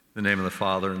In the name of the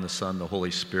Father, and the Son, and the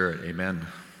Holy Spirit, amen.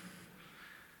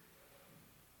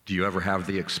 Do you ever have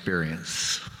the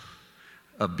experience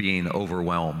of being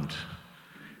overwhelmed?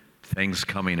 Things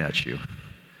coming at you,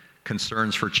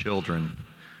 concerns for children,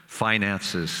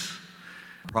 finances,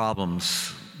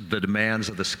 problems, the demands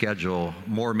of the schedule,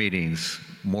 more meetings,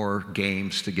 more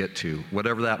games to get to,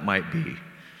 whatever that might be.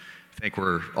 I think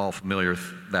we're all familiar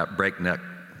with that breakneck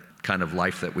kind of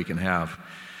life that we can have.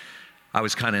 I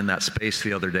was kind of in that space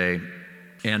the other day,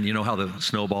 and you know how the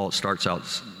snowball, it starts out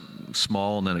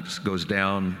small and then it goes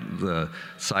down the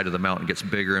side of the mountain, gets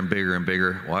bigger and bigger and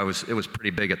bigger. Well, it was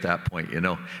pretty big at that point, you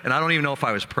know. And I don't even know if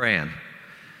I was praying,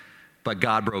 but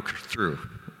God broke through.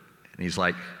 And he's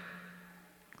like,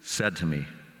 said to me,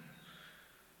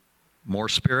 more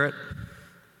Spirit,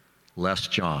 less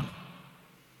John.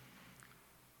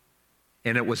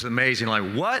 And it was amazing,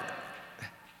 like, what?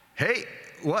 Hey,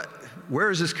 what? Where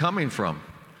is this coming from?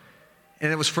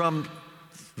 And it was from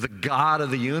the God of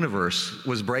the universe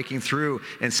was breaking through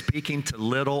and speaking to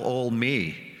little old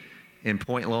me in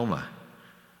Point Loma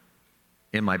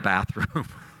in my bathroom.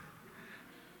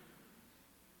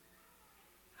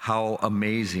 How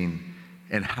amazing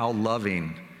and how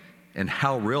loving and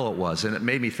how real it was. And it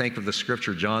made me think of the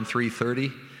scripture, John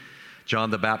 3:30. John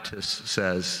the Baptist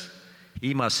says,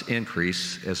 he must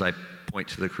increase, as I point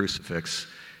to the crucifix,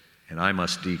 and I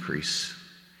must decrease.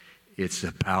 It's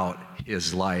about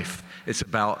his life. It's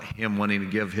about him wanting to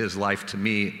give his life to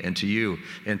me and to you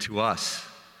and to us.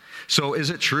 So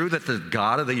is it true that the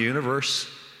God of the universe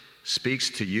speaks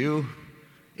to you?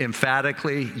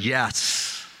 Emphatically,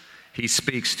 yes. He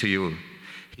speaks to you.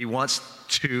 He wants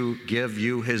to give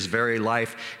you his very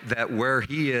life, that where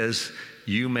he is,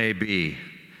 you may be.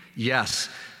 Yes.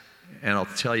 And I'll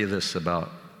tell you this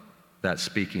about that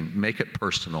speaking. Make it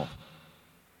personal.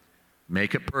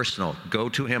 Make it personal. Go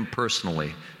to him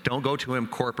personally. Don't go to him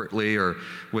corporately or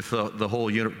with the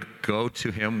whole unit. Go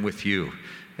to him with you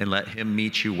and let him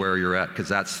meet you where you're at, because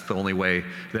that's the only way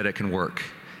that it can work.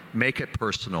 Make it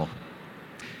personal.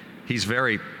 He's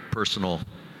very personal.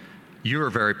 You are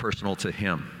very personal to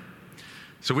him.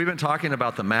 So we've been talking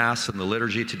about the Mass and the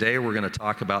liturgy. Today we're going to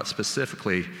talk about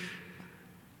specifically,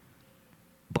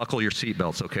 buckle your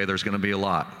seatbelts, okay? There's going to be a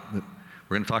lot.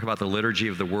 We're going to talk about the liturgy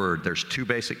of the Word. There's two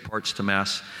basic parts to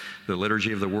Mass: the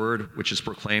liturgy of the Word, which is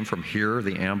proclaimed from here,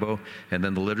 the ambo, and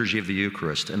then the liturgy of the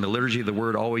Eucharist. And the liturgy of the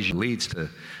Word always leads to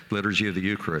liturgy of the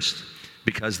Eucharist,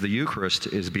 because the Eucharist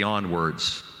is beyond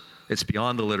words. It's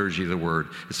beyond the liturgy of the Word.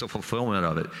 It's the fulfillment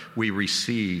of it. We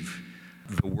receive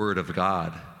the Word of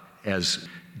God, as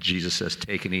Jesus says,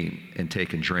 take and eat and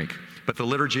take and drink. But the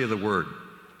liturgy of the Word.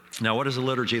 Now, what is the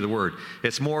liturgy of the Word?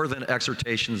 It's more than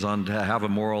exhortations on to have a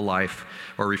moral life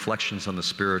or reflections on the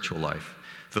spiritual life.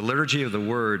 The liturgy of the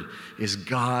Word is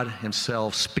God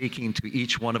himself speaking to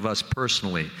each one of us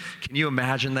personally. Can you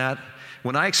imagine that?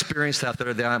 When I experienced that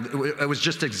the other day, it was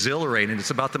just exhilarating.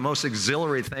 It's about the most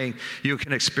exhilarating thing you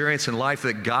can experience in life,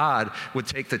 that God would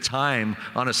take the time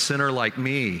on a sinner like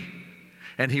me,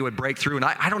 and he would break through. And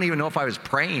I don't even know if I was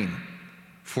praying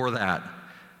for that,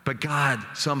 but God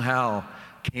somehow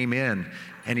came in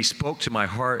and he spoke to my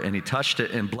heart and he touched it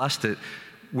and blessed it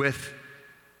with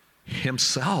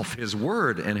himself, his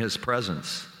word and his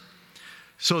presence.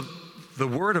 So the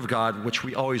word of God, which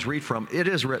we always read from, it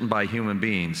is written by human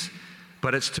beings,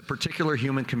 but it's to particular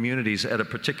human communities at a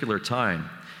particular time,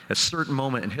 a certain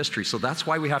moment in history. So that's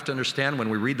why we have to understand when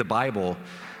we read the Bible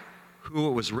who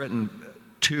it was written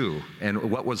to and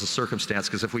what was the circumstance,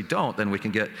 because if we don't, then we can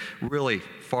get really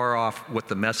far off what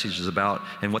the message is about.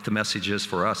 And what the message is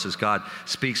for us is God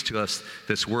speaks to us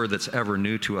this word that's ever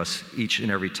new to us each and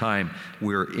every time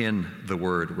we're in the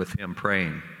word with him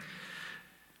praying.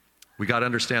 We got to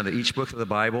understand that each book of the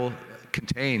Bible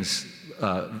contains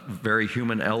a very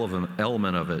human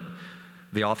element of it.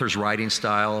 The author's writing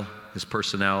style, his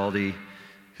personality,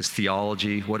 his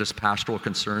theology, what his pastoral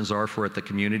concerns are for the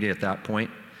community at that point.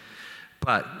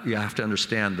 But you have to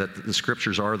understand that the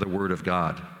scriptures are the word of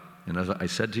God. And as I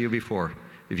said to you before,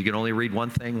 if you can only read one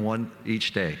thing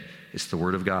each day, it's the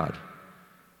word of God.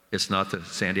 It's not the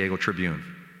San Diego Tribune,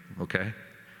 okay?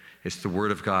 It's the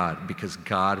word of God, because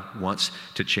God wants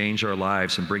to change our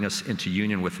lives and bring us into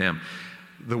union with him.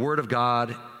 The word of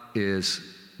God is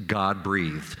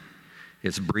God-breathed.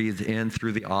 It's breathed in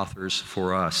through the authors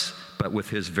for us, but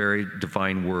with his very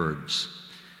divine words.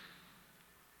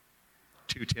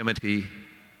 2 Timothy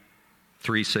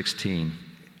 3:16,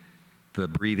 the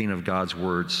breathing of God's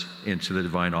words into the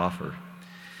divine author.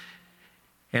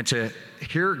 And to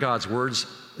hear God's words,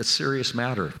 it's a serious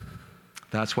matter.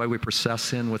 That's why we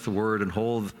process in with the word and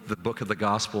hold the book of the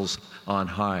Gospels on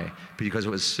high, because it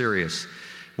was serious.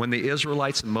 When the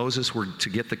Israelites and Moses were to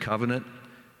get the covenant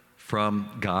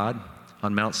from God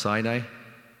on Mount Sinai,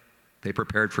 they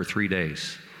prepared for 3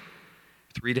 days.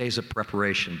 3 days of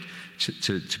preparation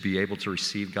to be able to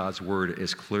receive God's word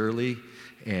as clearly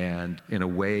and in a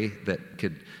way that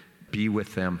could be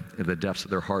with them in the depths of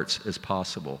their hearts as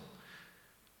possible.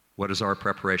 What is our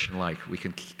preparation like? We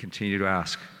can continue to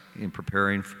ask in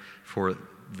preparing for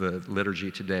the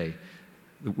liturgy today.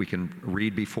 We can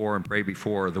read before and pray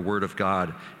before the Word of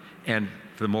God. And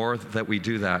the more that we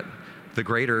do that, the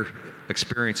greater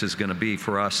experience is going to be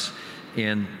for us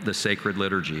in the sacred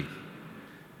liturgy.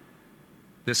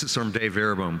 This is from Dave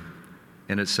Verboom,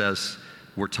 and it says,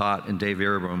 we're taught in Dave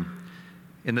Verboom,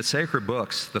 in the sacred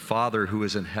books, the Father who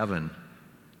is in heaven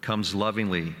comes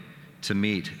lovingly to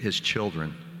meet his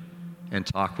children and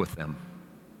talk with them.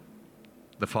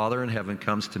 The Father in heaven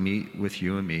comes to meet with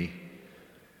you and me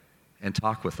and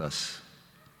talk with us.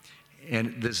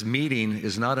 And this meeting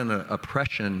is not an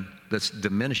oppression that's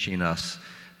diminishing us,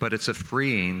 but it's a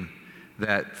freeing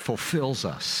that fulfills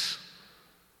us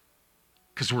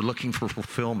because we're looking for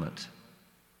fulfillment.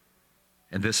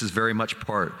 And this is very much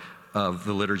part of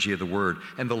the liturgy of the Word.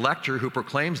 And the lector who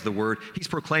proclaims the Word, he's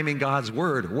proclaiming God's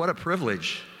Word. What a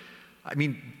privilege. I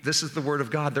mean, this is the Word of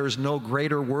God. There is no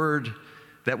greater word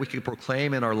that we could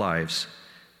proclaim in our lives.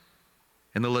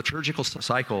 And the liturgical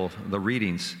cycle, the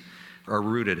readings, are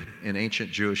rooted in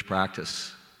ancient Jewish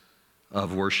practice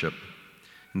of worship.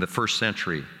 In the first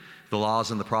century, the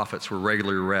laws and the prophets were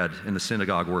regularly read in the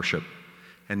synagogue worship.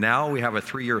 And now we have a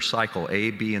 3-year cycle,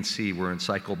 A, B, and C. We're in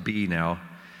cycle B now,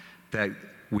 that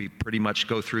we pretty much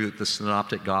go through the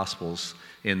synoptic gospels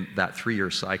in that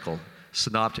 3-year cycle.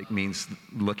 Synoptic means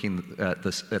looking at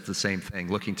the same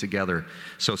thing, looking together.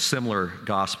 So similar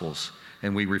gospels,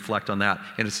 and we reflect on that.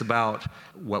 And it's about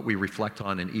what we reflect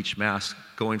on in each Mass,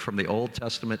 going from the Old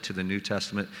Testament to the New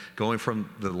Testament, going from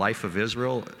the life of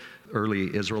Israel,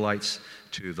 early Israelites,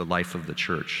 to the life of the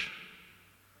church.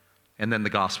 And then the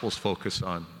Gospels focus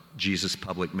on Jesus'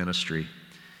 public ministry.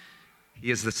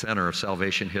 He is the center of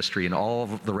salvation history, and all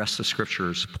of the rest of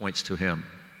Scriptures points to him.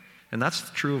 And that's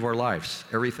true of our lives.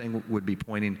 Everything would be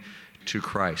pointing to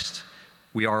Christ.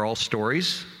 We are all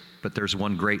stories, but there's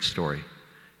one great story.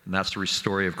 And that's the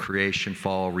story of creation,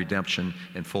 fall, redemption,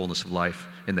 and fullness of life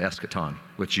in the eschaton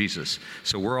with Jesus.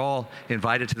 So we're all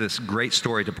invited to this great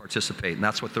story to participate, and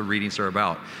that's what the readings are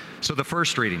about. So the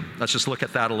first reading, let's just look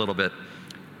at that a little bit.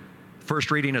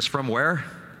 First reading is from where?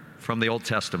 From the Old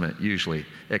Testament, usually,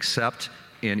 except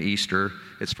in Easter,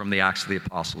 it's from the Acts of the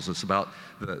Apostles. It's about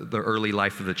the early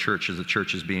life of the church as the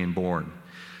church is being born.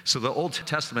 So the Old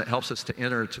Testament helps us to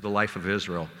enter to the life of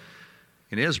Israel.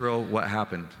 In Israel, what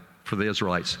happened for the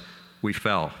Israelites? We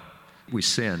fell. We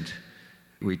sinned.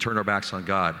 We turned our backs on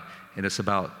God. And it's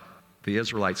about the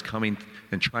Israelites coming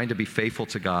and trying to be faithful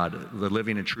to God, the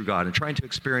living and true God, and trying to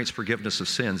experience forgiveness of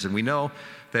sins. And we know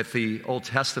that the Old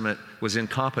Testament was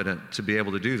incompetent to be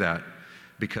able to do that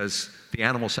because the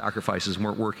animal sacrifices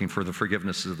weren't working for the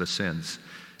forgiveness of the sins.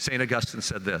 St. Augustine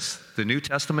said this, the New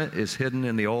Testament is hidden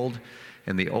in the Old,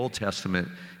 and the Old Testament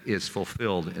is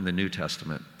fulfilled in the New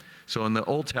Testament. So in the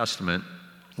Old Testament,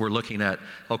 we're looking at,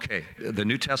 okay, the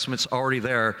New Testament's already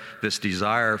there, this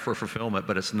desire for fulfillment,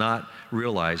 but it's not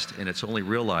realized, and it's only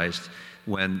realized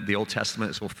when the Old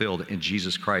Testament is fulfilled in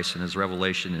Jesus Christ and his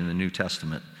revelation in the New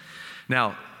Testament.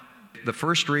 Now, the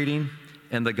first reading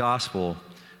and the gospel,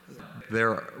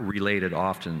 they're related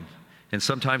often. And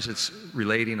sometimes it's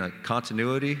relating a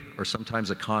continuity or sometimes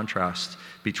a contrast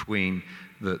between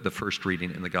the first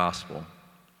reading and the gospel.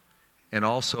 And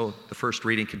also, the first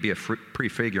reading can be a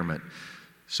prefigurement.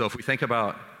 So if we think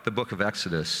about the book of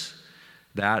Exodus,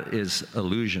 that is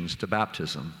allusions to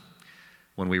baptism.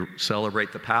 When we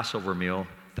celebrate the Passover meal,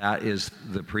 that is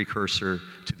the precursor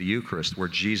to the Eucharist, where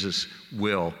Jesus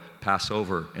will pass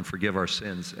over and forgive our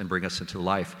sins and bring us into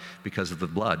life because of the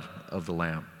blood of the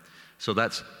Lamb. So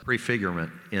that's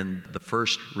prefigurement in the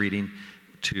first reading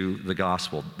to the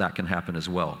gospel. That can happen as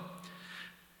well.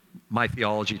 My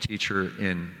theology teacher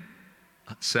in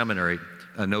seminary,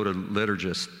 a noted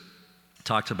liturgist,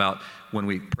 talked about when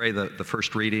we pray the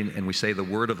first reading and we say the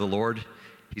word of the Lord,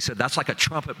 he said that's like a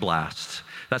trumpet blast.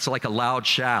 That's like a loud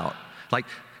shout. Like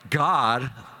God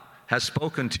has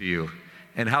spoken to you.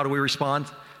 And how do we respond?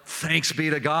 Thanks be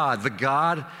to God. The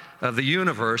God of the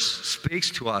universe speaks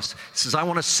to us. He says, I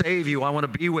want to save you. I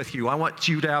want to be with you. I want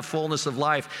you to have fullness of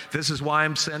life. This is why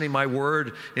I'm sending my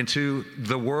word into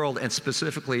the world and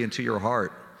specifically into your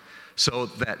heart, so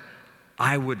that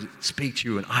I would speak to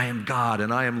you, and I am God,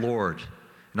 and I am Lord,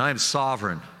 and I am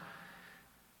sovereign,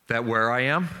 that where I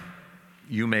am,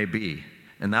 you may be.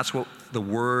 And that's what the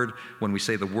word, when we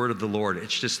say the word of the Lord,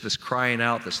 it's just this crying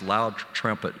out, this loud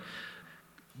trumpet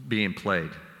being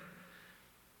played.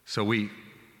 So we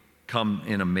come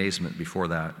in amazement before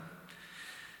that.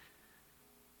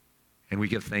 And we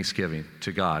give thanksgiving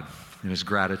to God and his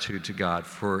gratitude to God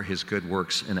for his good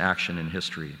works in action in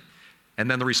history. And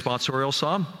then the responsorial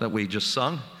psalm that we just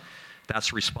sung,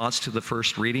 that's response to the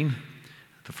first reading,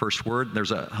 the first word.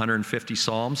 There's 150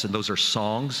 psalms, and those are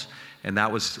songs, and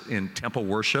that was in temple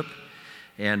worship.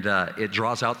 And it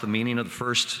draws out the meaning of the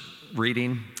first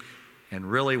reading. And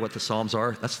really what the psalms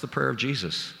are, that's the prayer of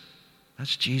Jesus.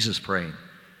 That's Jesus praying.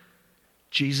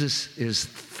 Jesus is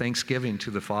thanksgiving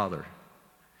to the Father.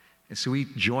 And so we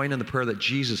join in the prayer that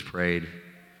Jesus prayed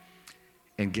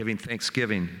and giving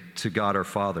thanksgiving to God our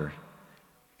Father.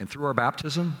 And through our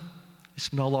baptism,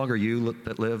 it's no longer you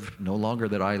that live, no longer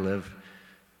that I live.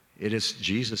 It is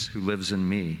Jesus who lives in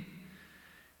me.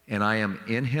 And I am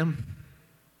in him,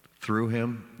 through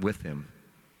him, with him.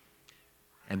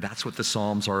 And that's what the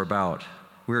Psalms are about.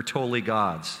 We're totally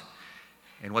God's.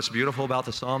 And what's beautiful about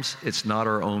the Psalms, it's not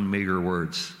our own meager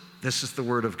words. This is the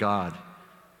Word of God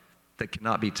that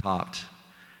cannot be topped,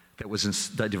 that was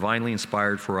divinely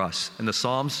inspired for us. In the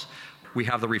Psalms, we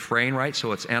have the refrain, right?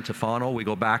 So it's antiphonal. We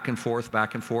go back and forth,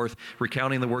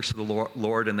 recounting the works of the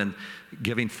Lord, and then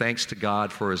giving thanks to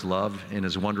God for his love and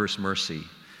his wondrous mercy,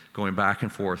 going back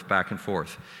and forth, back and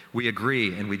forth. We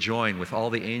agree and we join with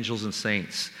all the angels and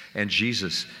saints and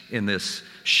Jesus in this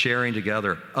sharing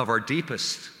together of our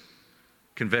deepest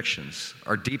convictions,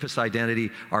 our deepest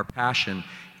identity, our passion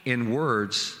in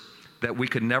words that we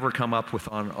could never come up with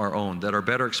on our own, that are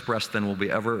better expressed than we'll be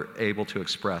ever able to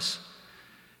express.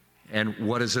 And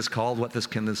what is this called?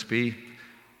 Can this be?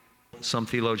 Some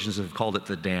theologians have called it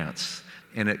the dance.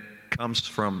 And it comes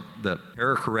from the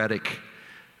perichoretic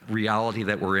reality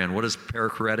that we're in. What is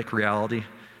perichoretic reality?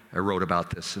 I wrote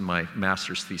about this in my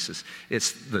master's thesis.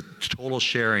 It's the total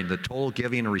sharing, the total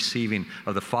giving and receiving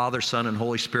of the Father, Son, and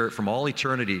Holy Spirit from all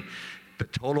eternity, the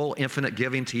total infinite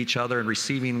giving to each other and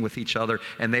receiving with each other.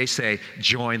 And they say,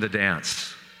 join the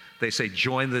dance. They say,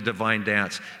 join the divine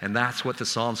dance. And that's what the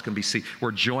Psalms can be seen.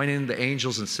 We're joining the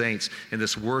angels and saints in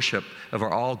this worship of our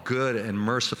all good and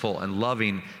merciful and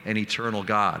loving and eternal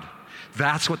God.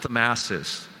 That's what the Mass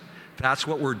is. That's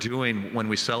what we're doing when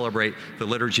we celebrate the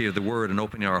liturgy of the Word and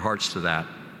opening our hearts to that.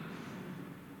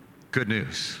 Good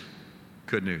news.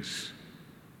 Good news.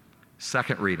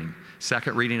 Second reading.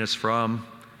 Second reading is from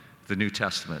the New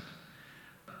Testament.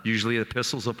 Usually the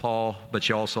epistles of Paul, but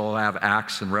you also have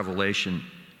Acts and Revelation.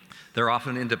 They're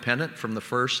often independent from the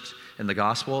first and the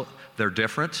gospel. They're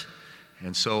different.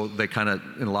 And so they kind of,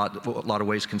 in a lot of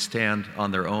ways, can stand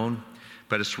on their own.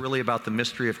 But it's really about the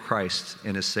mystery of Christ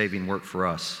and his saving work for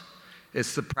us.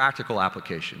 It's the practical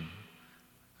application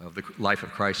of the life of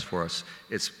Christ for us.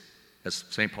 It's, as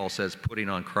St. Paul says, putting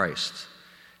on Christ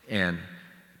and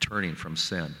turning from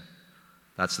sin.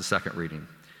 That's the second reading.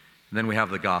 And then we have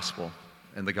the gospel.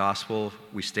 And the gospel,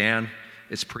 we stand,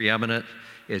 it's preeminent,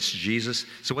 it's Jesus.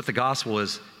 So what the gospel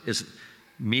is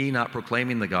me not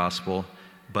proclaiming the gospel,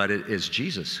 but it is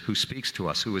Jesus who speaks to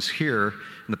us, who is here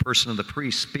in the person of the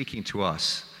priest speaking to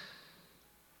us.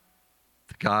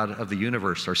 The God of the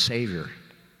universe, our Savior,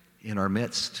 in our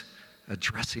midst,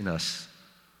 addressing us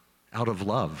out of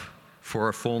love for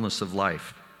our fullness of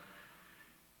life.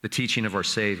 The teaching of our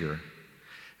Savior.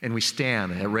 And we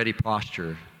stand at ready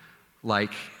posture,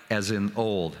 like as in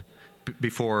old,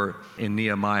 before in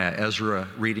Nehemiah, Ezra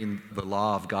reading the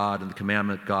law of God and the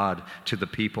commandment of God to the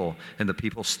people, and the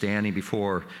people standing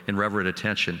before in reverent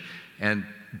attention. And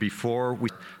before we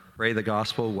pray the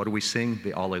gospel, what do we sing?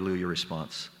 The Alleluia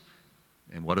response.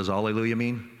 And what does Alleluia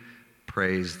mean?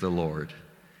 Praise the Lord.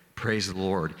 Praise the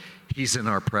Lord. He's in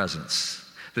our presence.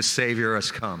 The Savior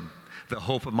has come. The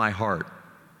hope of my heart,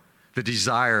 the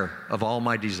desire of all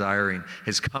my desiring,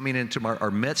 is coming into our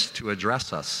midst to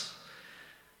address us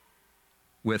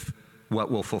with what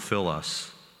will fulfill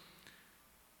us.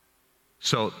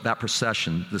 So that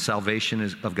procession, the salvation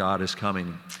of God is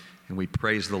coming, and we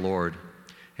praise the Lord.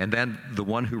 And then the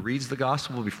one who reads the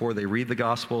gospel, before they read the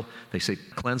gospel, they say,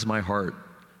 cleanse my heart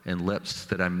and lips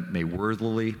that I may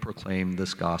worthily proclaim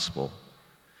this gospel.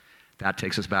 That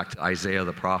takes us back to Isaiah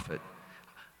the prophet.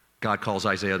 God calls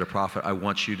Isaiah the prophet, I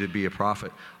want you to be a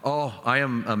prophet. Oh, I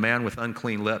am a man with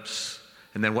unclean lips.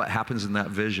 And then what happens in that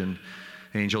vision?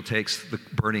 The angel takes the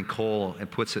burning coal and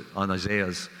puts it on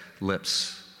Isaiah's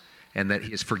lips, and that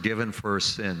he is forgiven for his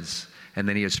sins. And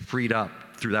then he is freed up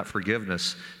through that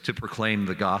forgiveness to proclaim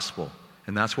the gospel.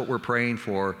 And that's what we're praying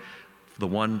for. The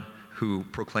one who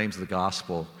proclaims the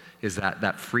gospel is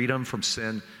that freedom from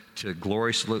sin to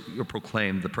gloriously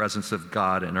proclaim the presence of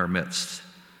God in our midst.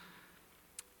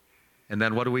 And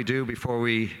then what do we do before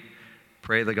we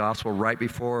pray the gospel? Right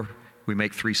before, we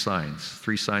make three signs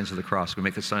of the cross. We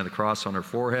make the sign of the cross on our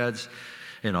foreheads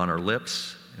and on our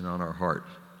lips and on our heart.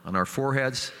 On our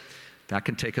foreheads, that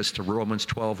can take us to Romans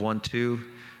 12, 1, 2.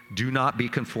 Do not be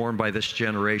conformed by this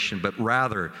generation, but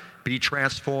rather be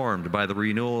transformed by the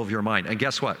renewal of your mind. And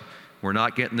guess what? We're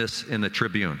not getting this in the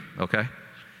Tribune, okay?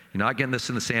 You're not getting this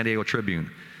in the San Diego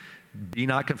Tribune. Be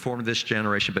not conformed to this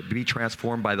generation, but be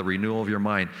transformed by the renewal of your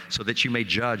mind, so that you may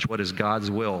judge what is God's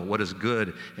will, what is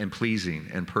good and pleasing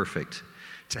and perfect.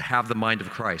 To have the mind of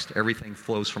Christ. Everything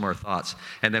flows from our thoughts.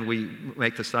 And then we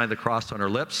make the sign of the cross on our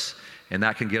lips, and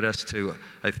that can get us to,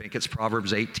 I think it's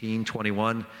Proverbs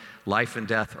 18:21. Life and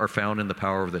death are found in the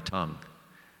power of the tongue.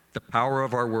 The power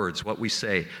of our words, what we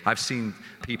say. I've seen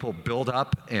people build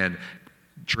up and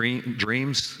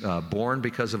dreams born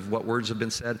because of what words have been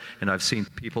said, and I've seen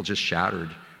people just shattered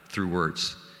through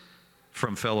words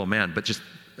from fellow men. But just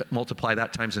multiply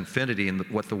that times infinity and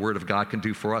what the Word of God can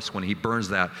do for us when He burns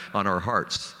that on our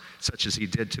hearts, such as He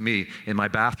did to me in my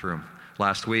bathroom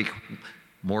last week.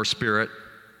 More Spirit,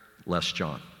 less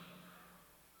John.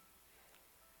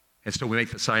 And so we make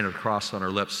the sign of the cross on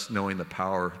our lips, knowing the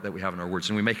power that we have in our words.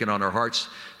 And we make it on our hearts.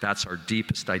 That's our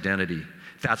deepest identity.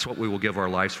 That's what we will give our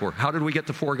lives for. How did we get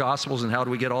the four Gospels, and how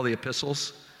do we get all the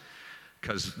epistles?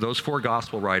 Because those four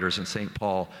Gospel writers and St.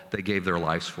 Paul, they gave their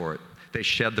lives for it. They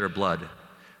shed their blood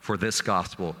for this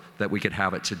gospel, that we could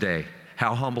have it today.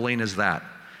 How humbling is that?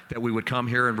 That we would come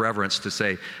here in reverence to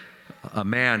say, a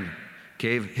man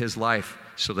gave his life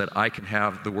so that I can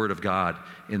have the Word of God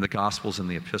in the Gospels and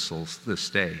the epistles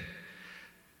this day.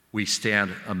 We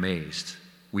stand amazed.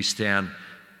 We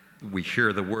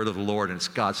hear the word of the Lord, and it's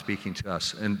God speaking to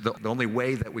us. And the only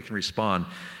way that we can respond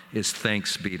is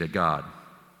thanks be to God.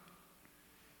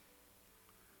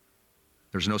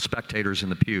 There's no spectators in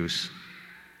the pews,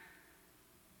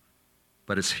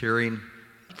 but it's hearing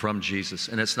from Jesus.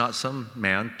 And it's not some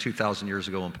man 2,000 years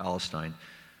ago in Palestine.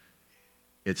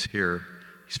 It's here.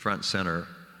 He's front and center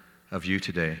of you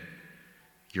today.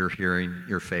 You're hearing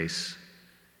your face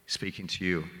speaking to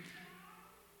you,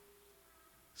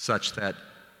 such that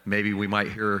maybe we might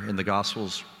hear in the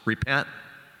Gospels, repent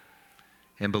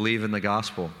and believe in the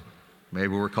gospel. Maybe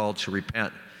we're called to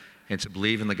repent and to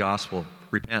believe in the gospel.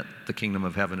 Repent, the kingdom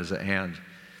of heaven is at hand.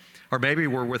 Or maybe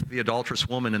we're with the adulterous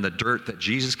woman in the dirt, that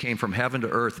Jesus came from heaven to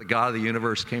earth, the God of the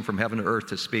universe came from heaven to earth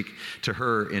to speak to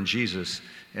her in Jesus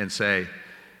and say,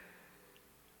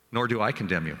 nor do I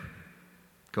condemn you.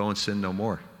 Go and sin no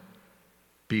more.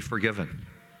 Be forgiven.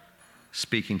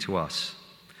 Speaking to us.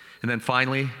 And then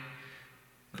finally,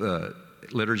 the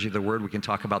liturgy of the word, we can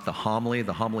talk about the homily.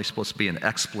 The homily is supposed to be an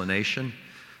explanation.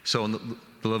 So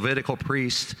the Levitical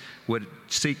priest would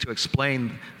seek to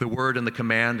explain the word and the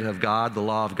command of God, the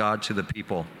law of God, to the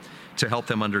people, to help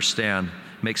them understand,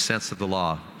 make sense of the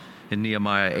law. In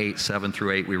Nehemiah 8, 7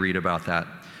 through 8, we read about that.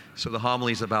 So the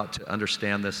homily is about to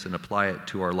understand this and apply it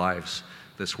to our lives,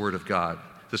 this word of God,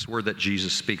 this word that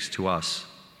Jesus speaks to us.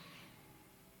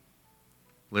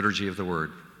 Liturgy of the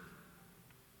word.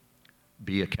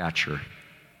 Be a catcher.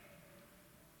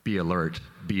 Be alert.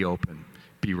 Be open.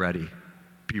 Be ready.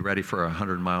 Be ready for a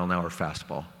 100-mile-an-hour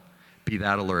fastball. Be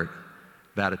that alert,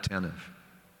 that attentive.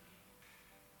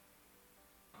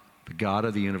 The God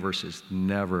of the universe is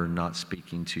never not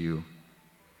speaking to you.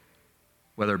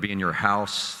 Whether it be in your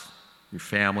house, your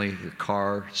family, your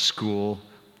car, school,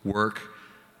 work,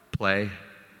 play,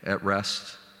 at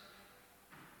rest,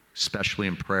 especially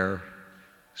in prayer,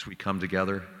 as we come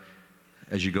together,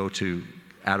 as you go to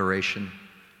adoration,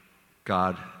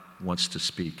 God wants to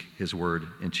speak His word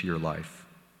into your life.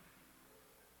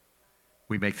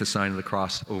 We make the sign of the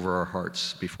cross over our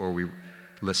hearts before we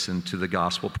listen to the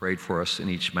gospel prayed for us in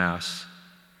each Mass.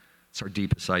 It's our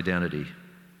deepest identity.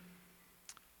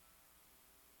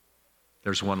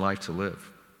 There's one life to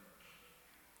live.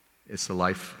 It's the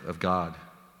life of God.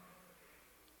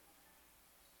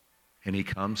 And He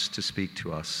comes to speak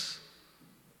to us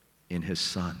in His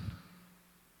Son.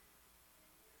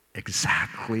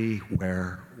 Exactly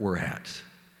where we're at.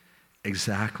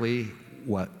 Exactly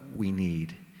what we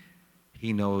need.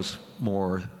 He knows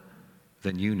more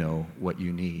than you know what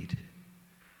you need.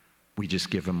 We just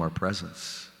give Him our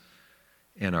presence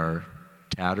and our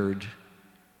tattered,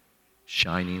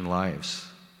 shining lives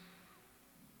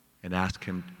and ask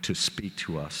Him to speak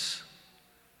to us,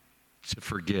 to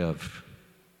forgive,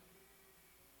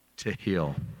 to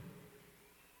heal,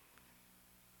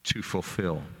 to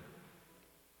fulfill.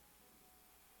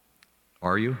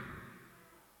 Are you?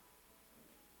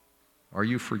 Are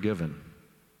you forgiven?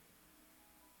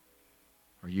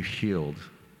 Are you healed?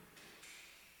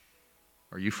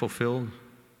 Are you fulfilled?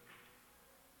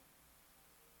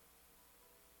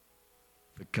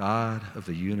 The God of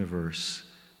the universe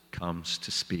comes to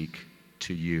speak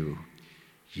to you.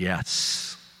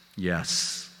 Yes,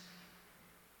 yes,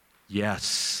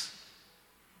 yes.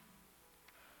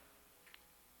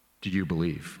 Do you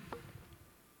believe?